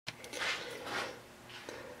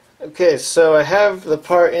Okay, so I have the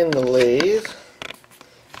part in the lathe.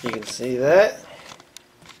 You can see that.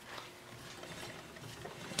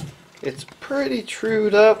 It's pretty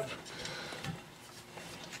trued up.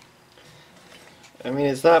 I mean,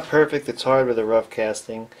 it's not perfect. It's hard with a rough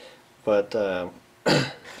casting, but I'm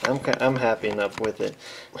happy enough with it.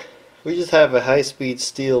 We just have a high-speed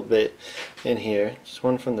steel bit in here, just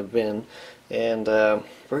one from the bin, and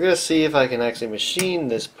we're gonna see if I can actually machine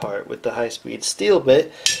this part with the high-speed steel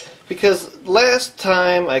bit, because last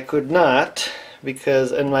time I could not,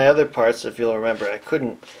 because in my other parts, if you'll remember, I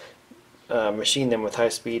couldn't machine them with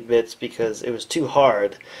high-speed bits because it was too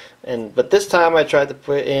hard. But this time I tried to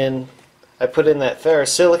put in that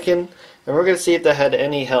ferrosilicon, and we're going to see if that had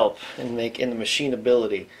any help in the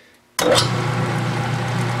machinability. So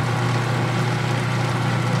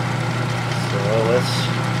let's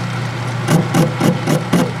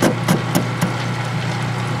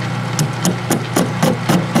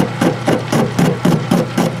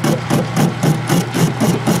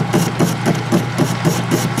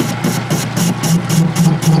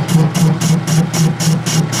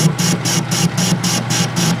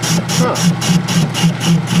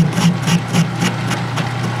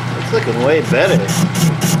it's looking way better.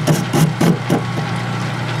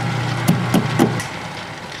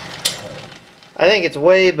 I think it's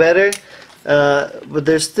way better, but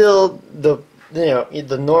there's still the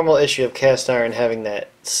normal issue of cast iron having that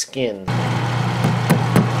skin.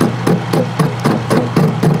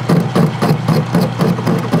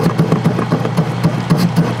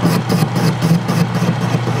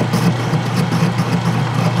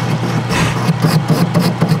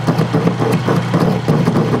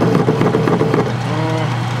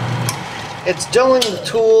 It's dulling the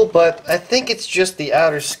tool, but I think it's just the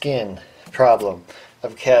outer skin problem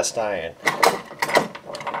of cast iron.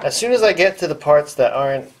 As soon as I get to the parts that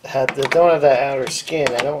don't have that outer skin,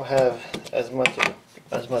 I don't have as much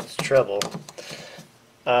trouble.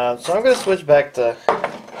 So I'm going to switch back to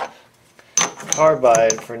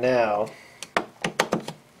carbide for now.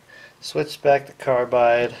 Switch back to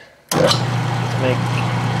carbide to make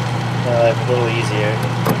my life a little easier.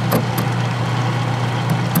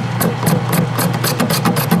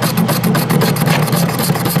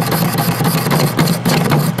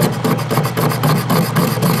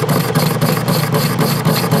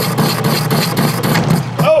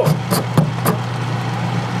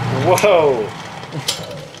 Whoa!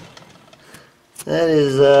 That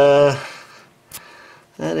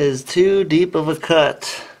is too deep of a cut.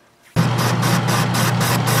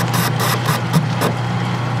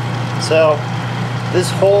 So this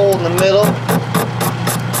hole in the middle,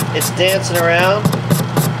 it's dancing around,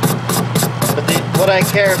 but what I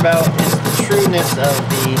care about is the trueness of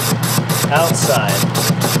the outside.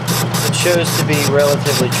 It shows to be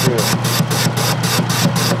relatively true,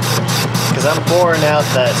 because I'm boring out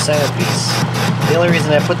that centerpiece. The only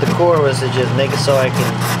reason I put the core was to just make it so I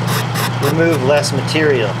can remove less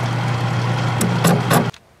material.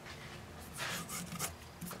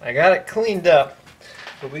 I got it cleaned up,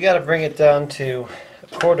 but we got to bring it down to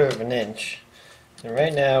 1/4 of an inch. And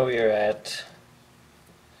right now we are at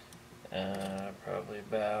probably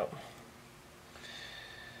about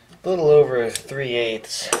a little over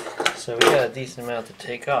 3/8. So we got a decent amount to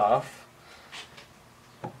take off.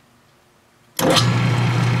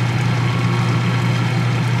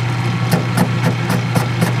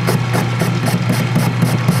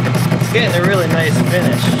 It's getting a really nice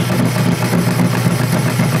finish.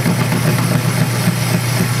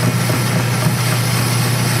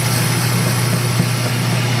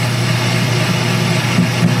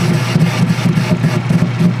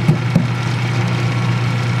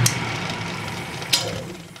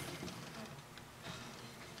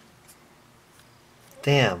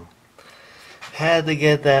 Damn. Had to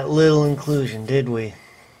get that little inclusion, did we?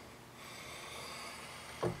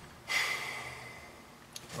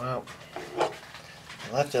 Well, I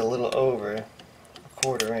left it a little over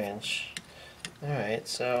 1/4 inch. Alright,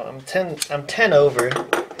 so I'm 10 over.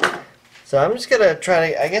 So I'm just gonna try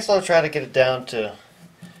to, I guess I'll try to get it down to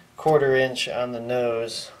 1/4 inch on the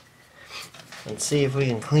nose and see if we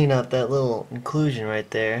can clean up that little inclusion right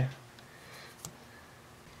there.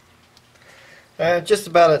 Just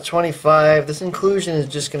about at 25. This inclusion is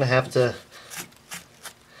just gonna have to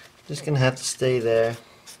stay there.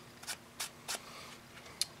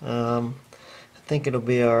 I think it'll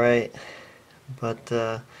be all right, but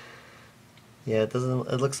yeah, it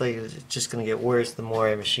looks like it's just gonna get worse the more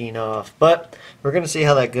I machine off. But we're gonna see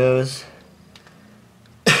how that goes,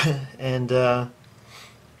 and got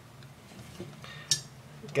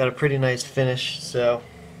a pretty nice finish. So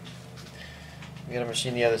I'm gonna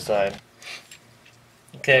machine the other side.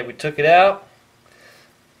 Okay, we took it out.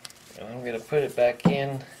 I'm going to put it back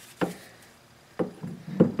in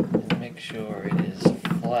and make sure it is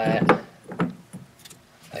flat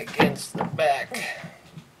against the back.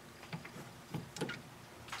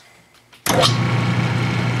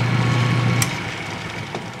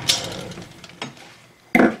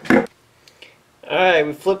 Alright,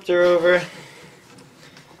 we flipped her over.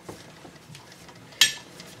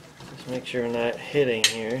 Just make sure we're not hitting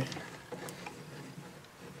here.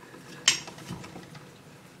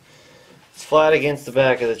 It's flat against the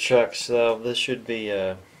back of the truck, so this should be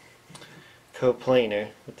a coplanar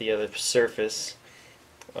with the other surface.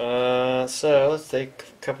 So let's take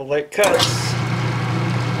a couple light cuts.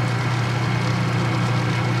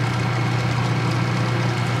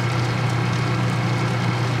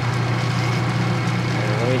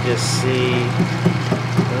 Let me just see.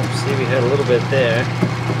 Oh, see, we had a little bit there.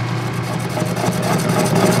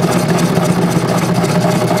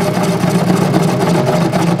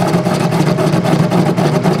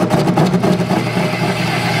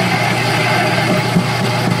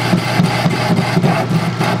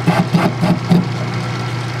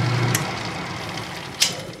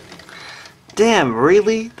 Damn,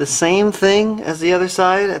 really? The same thing as the other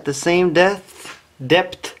side at the same depth?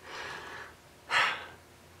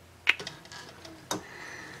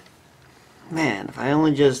 Man, if I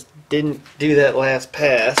only just didn't do that last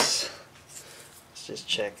pass. Let's just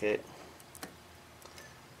check it.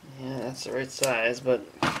 Yeah, that's the right size, but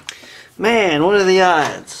man, what are the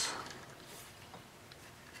odds?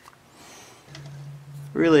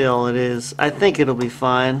 Really all it is. I think it'll be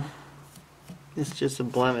fine. It's just a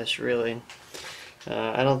blemish, really.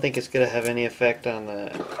 I don't think it's going to have any effect on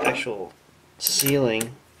the actual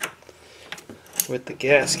sealing with the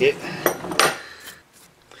gasket.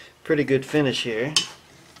 Pretty good finish here.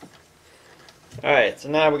 Alright, so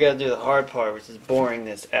now we got to do the hard part, which is boring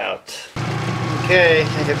this out. Okay,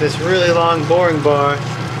 I got this really long boring bar.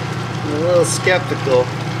 I'm a little skeptical.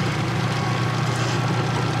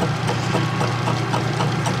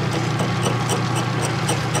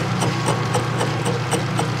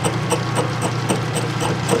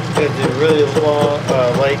 Gotta do really long,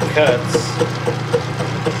 light cuts.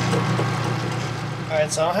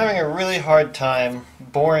 Alright, so I'm having a really hard time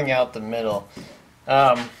boring out the middle.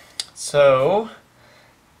 So,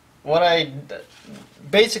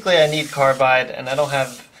 basically I need carbide, and I don't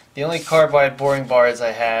have, the only carbide boring bars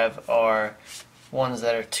I have are ones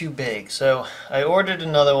that are too big. So I ordered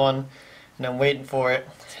another one, and I'm waiting for it,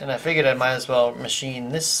 and I figured I might as well machine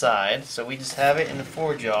this side, so we just have it in the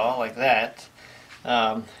forejaw like that.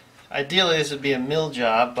 Ideally this would be a mill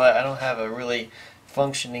job, but I don't have a really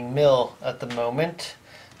functioning mill at the moment.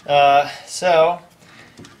 So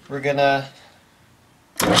we're gonna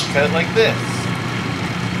cut it like this.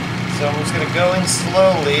 So I'm just gonna go in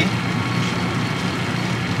slowly.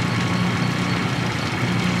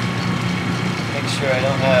 Make sure I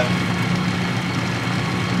don't have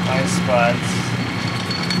eye spots.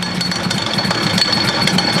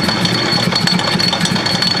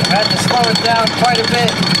 I had to slow it down quite a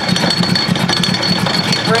bit.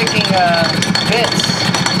 Keep breaking bits.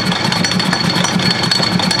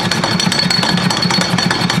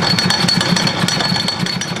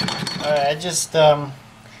 Alright, I just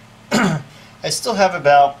I still have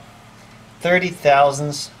about 30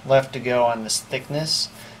 thousandths left to go on this thickness,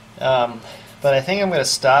 but I think I'm going to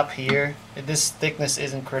stop here. This thickness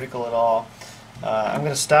isn't critical at all. I'm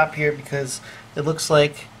going to stop here because it looks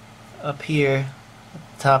like up here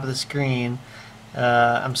at the top of the screen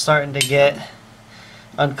I'm starting to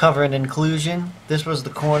uncover an inclusion. This was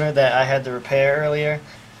the corner that I had to repair earlier,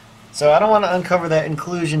 so I don't want to uncover that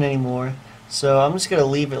inclusion anymore, so I'm just going to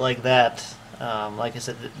leave it like that. Like I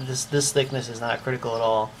said, this thickness is not critical at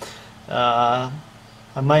all. I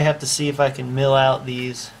might have to see if I can mill out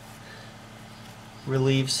these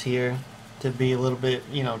reliefs here to be a little bit,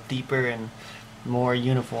 deeper and more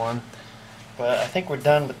uniform. But I think we're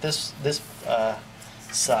done with this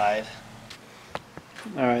side.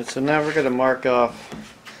 Alright, so now we're going to mark off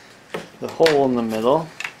the hole in the middle,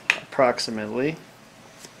 approximately.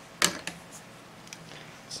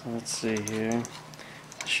 So let's see here.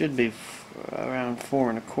 It should be around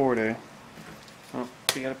 4 1/4. Oh,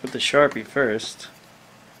 we gotta put the Sharpie first.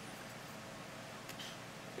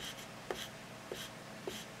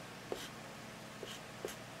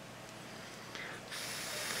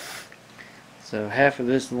 So half of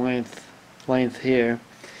this length here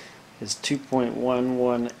is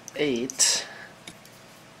 2.118.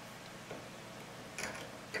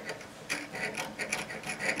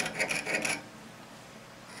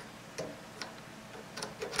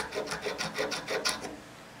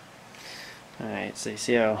 Alright, so you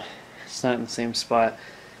see how it's not in the same spot.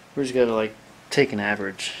 We're just gonna like take an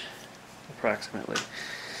average approximately.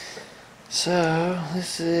 So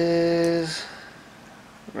this is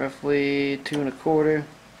roughly 2 1/4.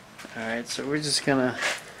 Alright, so we're just gonna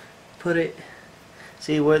put it,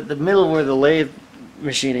 see what the middle where the lathe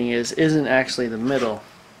machining is isn't actually the middle.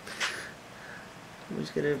 We're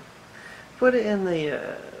just gonna put it in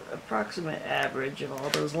the approximate average of all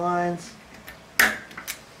those lines.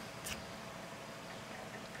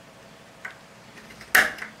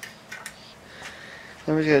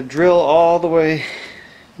 Then we're just going to drill all the way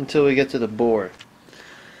until we get to the bore.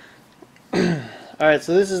 Alright,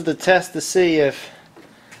 so this is the test to see if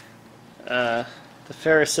the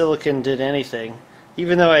ferrosilicon did anything.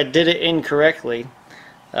 Even though I did it incorrectly,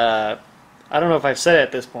 I don't know if I've said it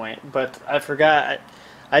at this point, but I forgot.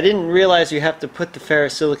 I didn't realize you have to put the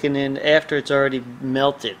ferrosilicon in after it's already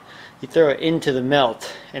melted. You throw it into the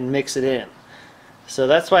melt and mix it in. So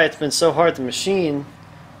that's why it's been so hard to machine,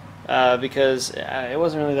 because it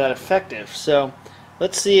wasn't really that effective. So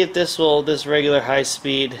let's see if this regular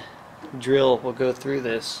high-speed drill will go through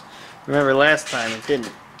this. Remember last time it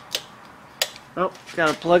didn't. Oh,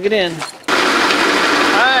 gotta plug it in.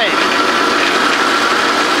 Alright.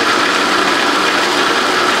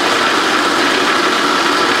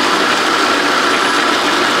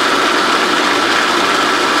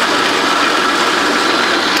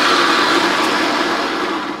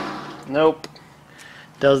 Nope,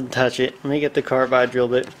 doesn't touch it. Let me get the carbide drill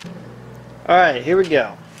bit. Alright, here we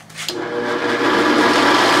go.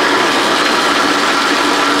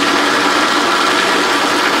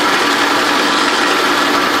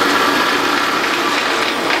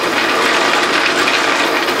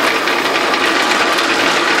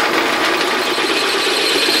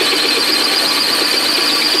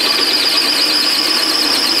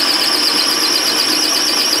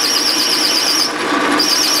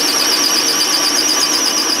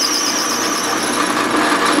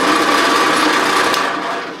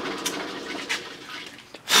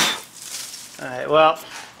 Well,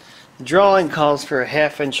 the drawing calls for a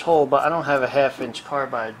 1/2 inch hole, but I don't have a 1/2 inch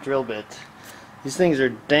carbide drill bit. These things are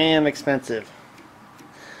damn expensive.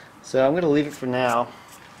 So I'm going to leave it for now.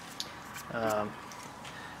 I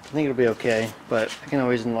think it'll be okay, but I can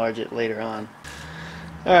always enlarge it later on.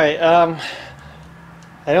 Alright,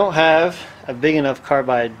 I don't have a big enough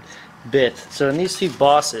carbide bit. So in these two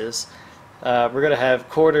bosses, we're going to have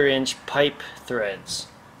 1/4 inch pipe threads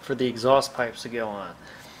for the exhaust pipes to go on.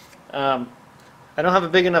 I don't have a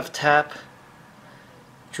big enough tap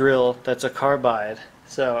drill that's a carbide,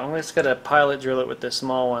 so I'm just gonna pilot drill it with this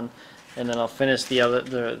small one, and then I'll finish the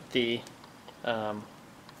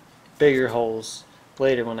bigger holes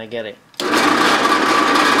later when I get it.